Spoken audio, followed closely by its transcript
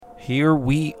here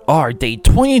we are, day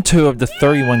 22 of the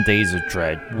 31 Days of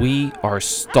Dread. We are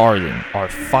starting our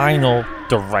final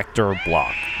director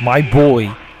block. My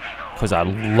boy, because I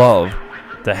love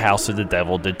The House of the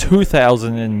Devil, the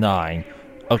 2009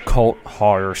 occult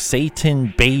horror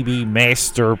Satan baby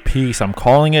masterpiece. I'm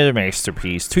calling it a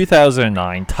masterpiece.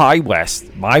 2009, Ti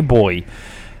West, my boy.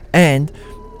 And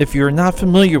if you're not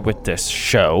familiar with this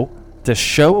show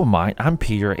of mine, I'm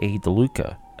Peter A.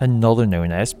 DeLuca, another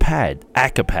known as Pad.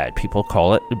 Acapad, people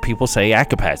call it. People say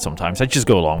Acapad sometimes. I just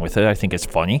go along with it. I think it's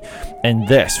funny. And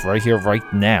this, right here, right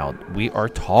now, we are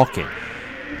talking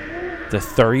the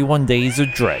 31 Days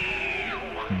of Dread.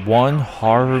 One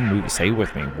horror movie, say it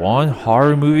with me, one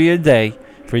horror movie a day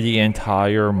for the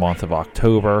entire month of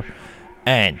October.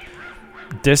 And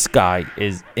this guy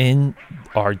is in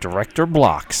our director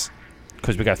blocks,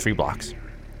 because we got 3 blocks,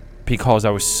 because I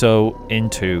was so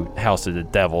into House of the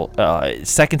Devil.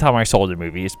 Second time I saw the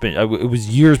movie, it was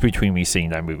years between me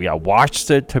seeing that movie. I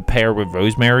watched it to pair with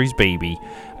Rosemary's Baby,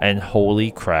 and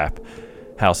holy crap,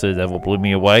 House of the Devil blew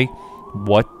me away.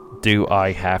 What do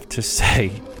I have to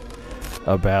say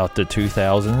about the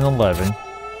 2011,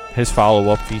 his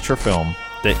follow-up feature film,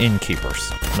 The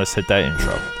Innkeepers? Let's hit that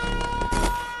intro.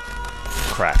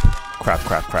 Crap.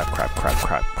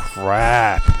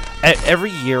 Every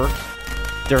year,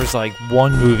 there's like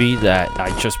one movie that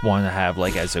I just want to have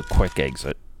like as a quick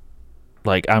exit.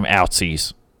 Like, I'm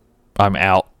outsies. I'm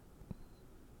out.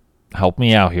 Help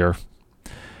me out here.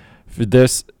 For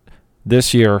this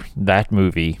year, that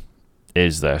movie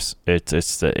is this.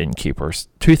 It's The Innkeepers,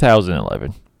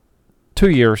 2011. 2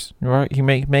 years, right? He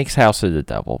makes House of the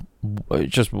Devil,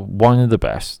 just one of the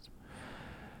best.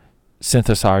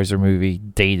 Synthesizer movie,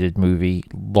 dated movie,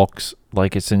 looks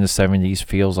like it's in the 70s,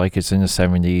 feels like it's in the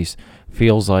 70s,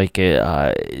 feels like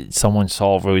someone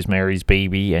saw Rosemary's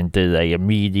Baby and did a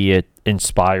immediate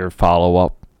inspired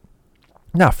follow-up.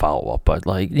 Not follow-up, but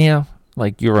like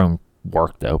your own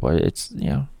work though, but it's,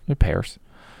 it pairs.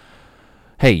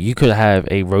 Hey, you could have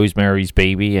a Rosemary's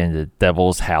Baby and the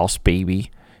Devil's House baby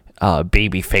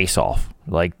face-off,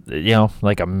 like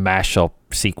a mashup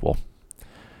sequel.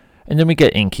 And then we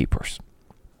get Innkeepers.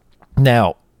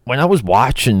 Now, when I was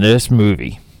watching this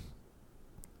movie,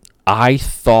 I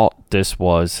thought this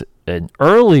was an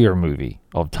earlier movie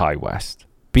of Ti West,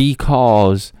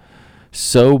 because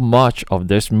so much of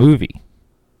this movie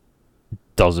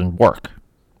doesn't work.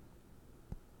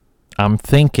 I'm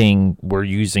thinking we're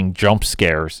using jump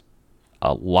scares,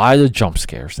 a lot of jump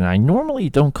scares. And I normally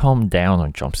don't come down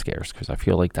on jump scares because I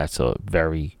feel like that's a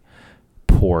very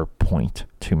poor point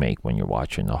to make when you're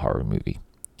watching a horror movie.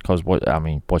 Because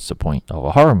what's the point of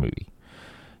a horror movie?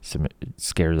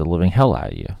 Scare the living hell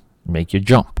out of you, make you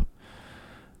jump.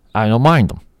 I don't mind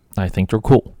them. I think they're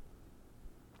cool.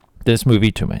 This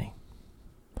movie, too many.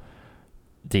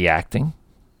 The acting,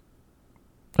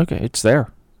 okay, it's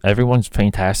there. Everyone's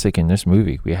fantastic in this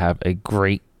movie. We have a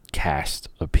great cast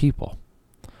of people.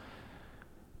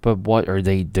 But what are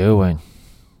they doing?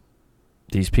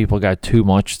 These people got too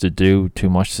much to do,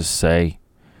 too much to say.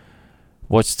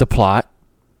 What's the plot?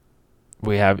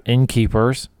 We have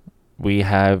Innkeepers. We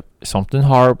have something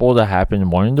horrible that happened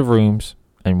in one of the rooms.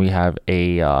 And we have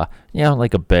a,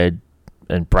 like a bed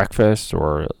and breakfast,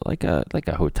 or like a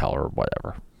hotel or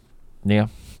whatever. Yeah.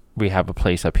 We have a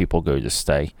place that people go to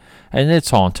stay, and it's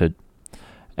haunted.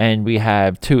 And we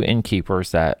have 2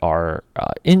 innkeepers that are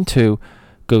into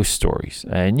ghost stories,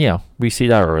 and we see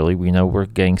that early. We know we're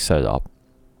getting set up,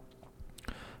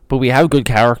 but we have good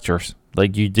characters.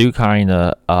 Like, you do kind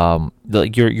of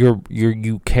like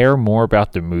you care more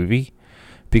about the movie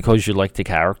because you like the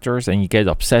characters, and you get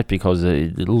upset because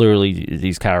literally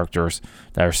these characters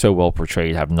that are so well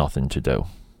portrayed have nothing to do.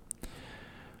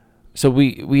 So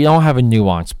we don't have a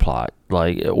nuanced plot,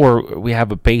 or we have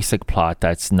a basic plot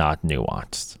that's not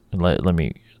nuanced. Let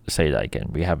me say that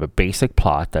again. We have a basic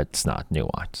plot that's not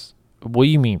nuanced. What do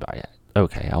you mean by that?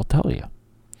 Okay, I'll tell you.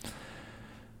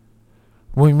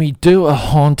 When we do a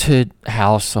haunted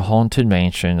house, a haunted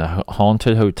mansion, a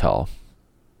haunted hotel,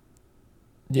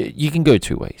 you can go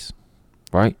 2 ways,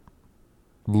 right?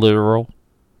 Literal,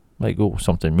 like,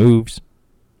 something moves.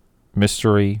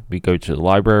 Mystery, we go to the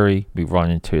library, we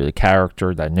run into the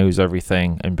character that knows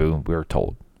everything, and boom, we're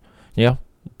told. The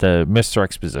Mr.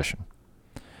 Exposition.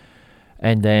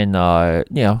 And then,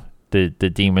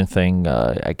 the demon thing,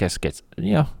 I guess gets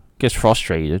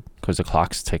frustrated because the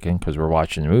clock's ticking because we're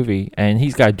watching the movie, and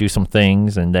he's got to do some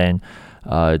things, and then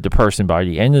the person by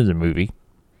the end of the movie.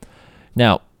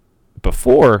 Now,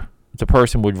 before, the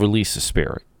person would release the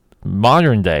spirit.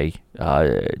 Modern day,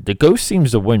 the ghost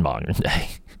seems to win modern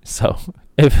day. So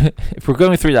if we're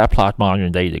going through that plot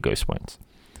modern day, the ghost wins.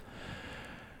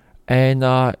 And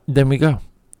then we go.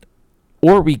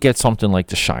 Or we get something like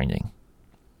The Shining.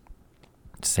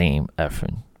 Same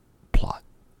effing plot.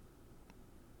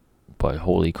 But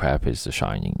holy crap, is The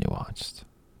Shining nuanced.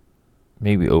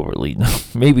 Maybe overly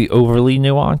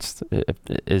nuanced,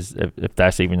 if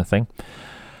that's even a thing.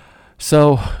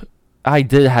 So I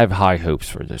did have high hopes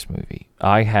for this movie.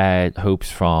 I had hopes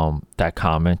from that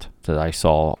comment that I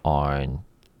saw on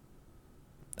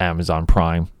Amazon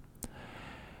Prime.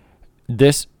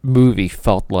 This movie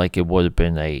felt like it would have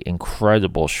been an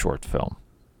incredible short film.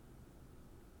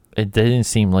 It didn't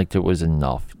seem like there was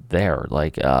enough there.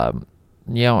 Like, I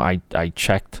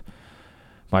checked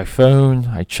my phone.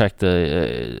 I checked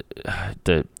the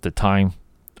time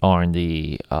on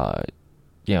the,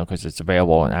 because it's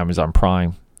available on Amazon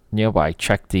Prime. But I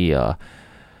checked the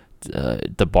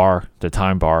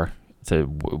time bar,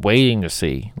 waiting to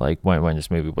see like when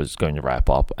this movie was going to wrap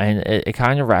up, and it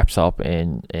kind of wraps up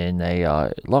in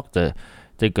a look. The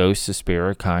ghost, the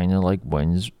spirit, kind of like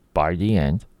wins by the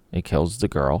end. It kills the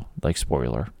girl. Like,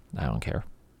 spoiler, I don't care.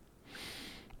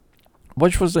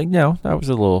 Which was like, that was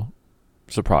a little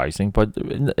surprising, but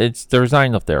there's not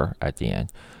enough there at the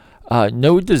end.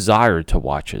 No desire to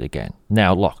watch it again.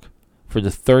 Now look, for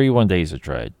the 31 Days of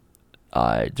Dread,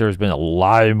 there's been a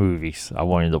lot of movies I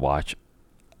wanted to watch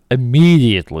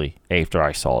immediately after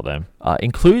I saw them,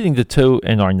 including the two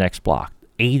in our next block: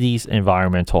 80s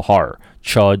environmental horror,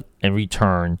 Chud and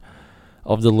Return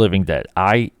of the Living Dead.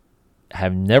 I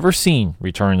have never seen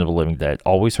Return of the Living Dead,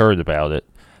 always heard about it.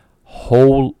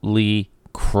 Holy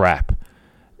crap.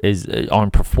 Is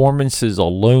on performances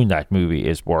alone, that movie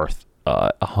is worth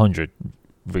 100.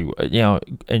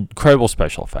 Incredible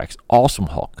special effects, awesome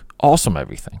hook, awesome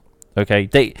everything.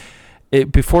 Okay,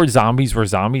 before zombies were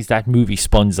zombies, that movie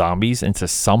spun zombies into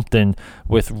something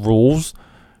with rules.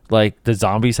 Like, the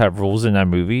zombies have rules in that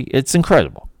movie. It's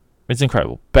incredible. It's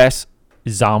incredible. Best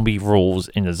zombie rules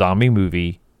in a zombie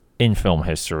movie in film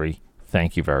history.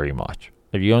 Thank you very much.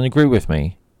 If you don't agree with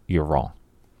me, you're wrong.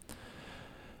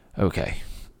 Okay,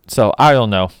 so I don't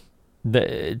know.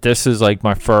 This is like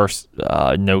my first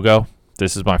no-go.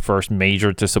 This is my first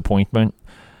major disappointment.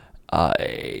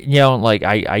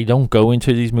 I don't go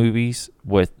into these movies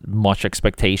with much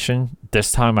expectation.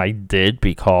 This time I did,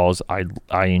 because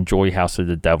I enjoy House of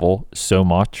the Devil so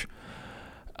much.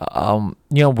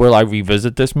 Will I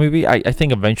revisit this movie? I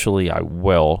think eventually I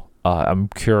will. I'm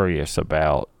curious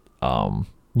about,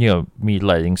 me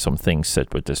letting some things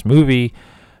sit with this movie.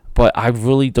 But I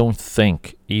really don't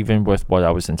think, even with what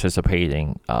I was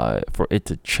anticipating, for it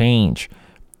to change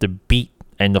the beat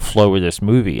and the flow of this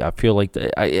movie. I feel like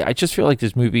I just feel like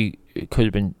this movie could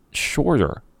have been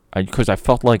shorter, because I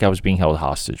felt like I was being held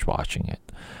hostage watching it.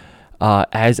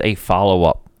 As a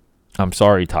follow-up, I'm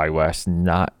sorry, Ty West,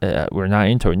 we're not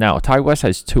into it now. Ty West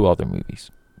has two other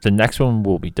movies. The next one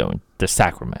we'll be doing, The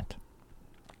Sacrament,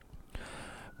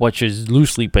 which is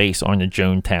loosely based on the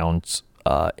Jonestown's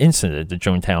incident, the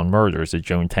Jonetown murders, the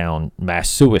Jonetown mass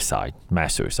suicide,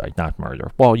 not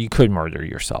murder. Well, you could murder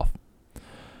yourself.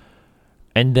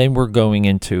 And then we're going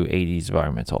into 80s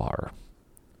environmental horror.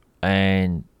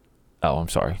 And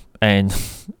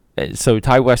so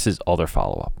Ty West's other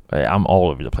follow-up, I'm all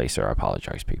over the place there, I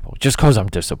apologize, people, just because I'm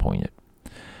disappointed,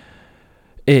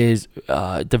 is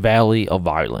The Valley of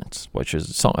Violence, which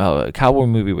is a cowboy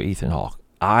movie with Ethan Hawke.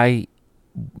 I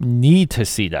need to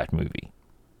see that movie,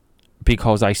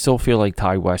 because I still feel like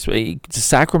Ty West, The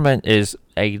Sacrament is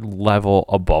a level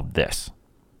above this.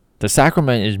 The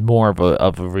Sacrament is more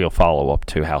of a real follow-up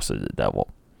to House of the Devil.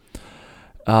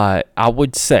 I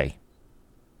would say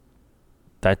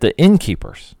that The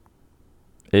Innkeepers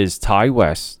is Ty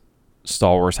West's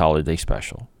Star Wars Holiday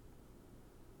Special.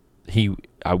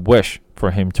 I wish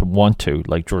for him to want to,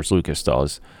 like George Lucas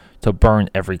does, to burn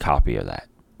every copy of that,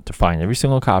 to find every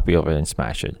single copy of it and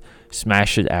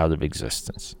smash it out of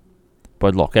existence.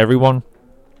 But look, everyone,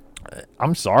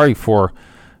 I'm sorry for,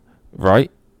 right?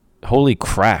 Holy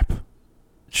crap.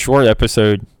 Short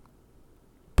episode.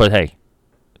 But hey,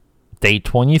 day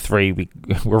 23,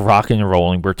 we're rocking and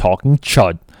rolling. We're talking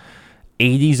Chud.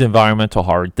 80s environmental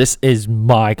horror. This is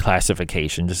my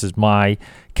classification. This is my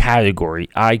category.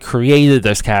 I created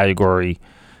this category.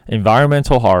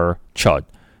 Environmental horror, Chud.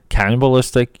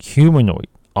 Cannibalistic, humanoid,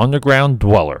 underground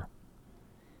dweller.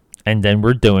 And then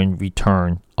we're doing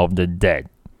Return of the Dead.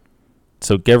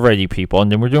 So get ready, people.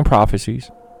 And then we're doing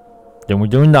Prophecies. Then we're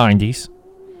doing 90s.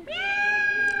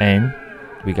 And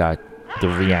we got The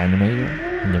Reanimator.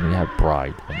 And then we have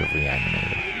Bride of the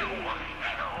Reanimator.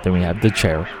 Then we have The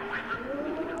Chair.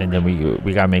 And then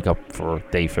we got to make up for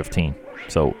day 15.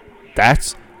 So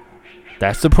that's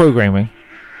the programming.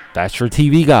 That's your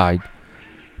TV guide.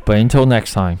 But until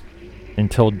next time,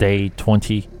 until day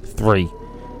 23.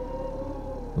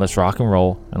 Let's rock and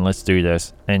roll, and let's do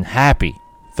this. And happy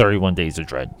 31 Days of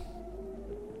Dread.